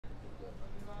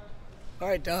All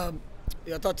right. I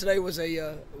thought today was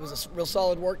a real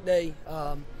solid work day.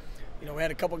 We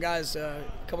had a couple guys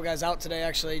out today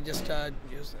actually, just with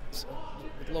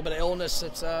a little bit of illness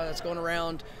that's going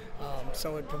around.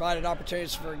 So it provided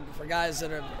opportunities for guys that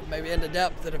are maybe into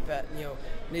depth that have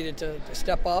needed to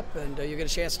step up, and you get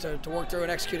a chance to work through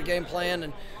and execute a game plan.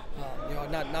 And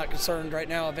not concerned right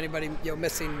now of anybody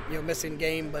missing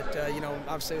game, but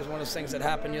obviously it was one of those things that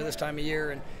happened this time of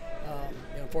year, and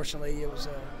unfortunately it was.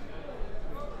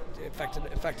 It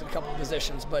affected a couple of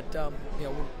positions, but thought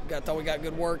we got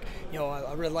good work.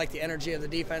 I really like the energy of the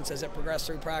defense as it progressed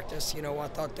through practice. I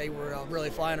thought they were really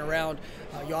flying around.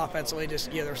 Offensively,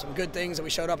 there were some good things that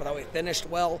we showed up. I thought we finished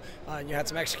well. You had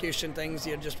some execution things.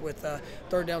 Just with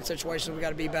third down situations, we got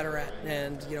to be better at.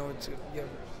 And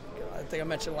I think I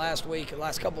mentioned last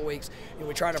couple of weeks,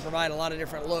 we try to provide a lot of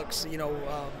different looks.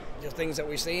 Things that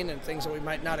we've seen and things that we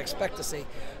might not expect to see.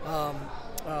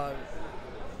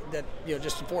 That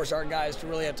just to force our guys to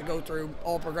really have to go through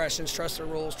all progressions, trust the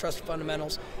rules, trust the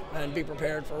fundamentals, and be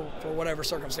prepared for whatever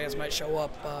circumstance might show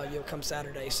up come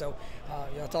Saturday. So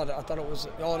I thought it was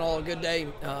all in all a good day,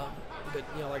 but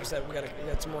like I said, we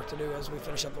got some work to do as we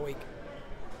finish up the week.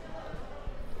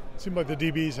 Seemed like the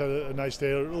DBs had a nice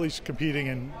day, at least competing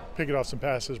and picking off some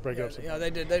passes, breaking up some. Yeah, they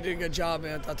did a good job,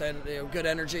 man. I thought they had good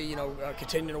energy.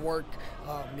 Continue to work.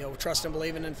 Trust and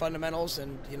believing in fundamentals,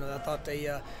 and I thought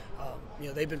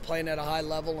they've been playing at a high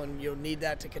level, and need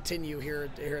that to continue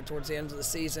here towards the end of the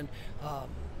season.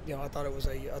 I thought it was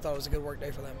a good work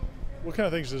day for them. What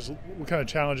kind of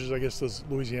challenges, I guess, does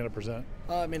Louisiana present?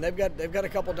 They've got a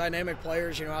couple dynamic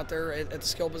players, out there at the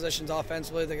skill positions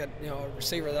offensively. They got a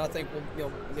receiver that I think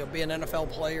will be an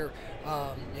NFL player.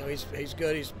 He's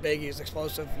good, he's big, he's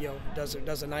explosive.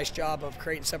 Does a nice job of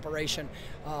creating separation.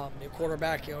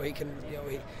 Quarterback, he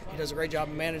does a great job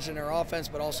of managing their offense,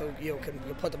 but also can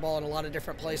put the ball in a lot of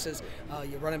different places.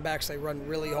 Your running backs, they run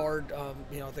really hard.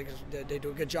 I think they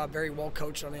do a good job, very well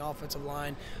coached on the offensive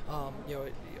line.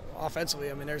 Offensively,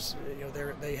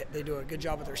 they do a good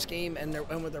job with their scheme and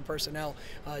with their personnel.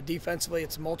 Defensively,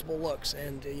 it's multiple looks,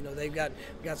 and they've got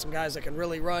some guys that can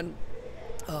really run.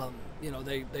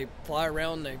 They fly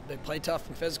around, they play tough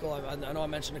and physical. I know I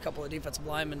mentioned a couple of defensive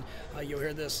linemen. You'll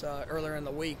hear this earlier in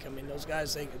the week. Those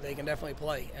guys, they can definitely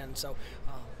play, and so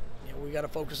we got to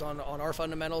focus on our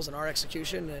fundamentals and our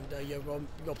execution, and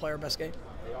go play our best game.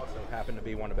 They also happen to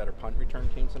be one of the better punt return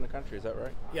teams in the country. Is that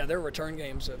right? Yeah, their return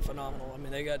games are phenomenal.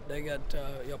 They got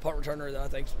punt returner that I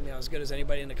think as good as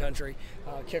anybody in the country.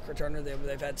 Kick returner,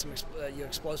 they've had some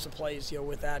explosive plays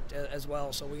with that as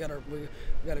well. So we got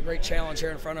a great challenge here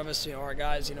in front of us. Our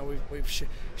guys, we've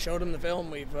showed them the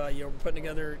film. We've we're putting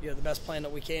together the best plan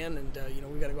that we can,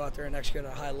 and we got to go out there and execute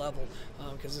at a high level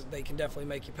because they can definitely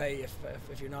make you pay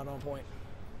if you're not on point.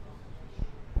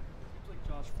 Seems like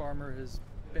Josh Farmer has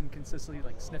been consistently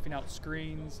sniffing out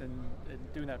screens and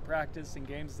doing that practice in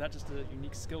games. Is that just a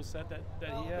unique skill set that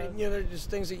he has? They're just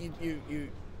things that you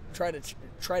try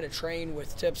to train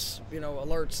with tips,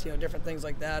 alerts, different things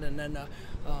like that, and then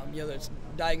it's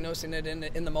diagnosing it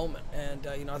in the moment. And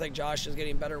I think Josh is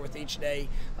getting better with each day.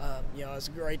 It's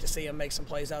great to see him make some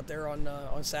plays out there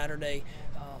on Saturday.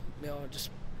 Just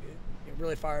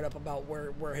really fired up about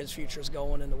where his future is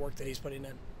going and the work that he's putting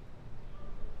in.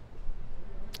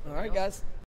 All right, guys.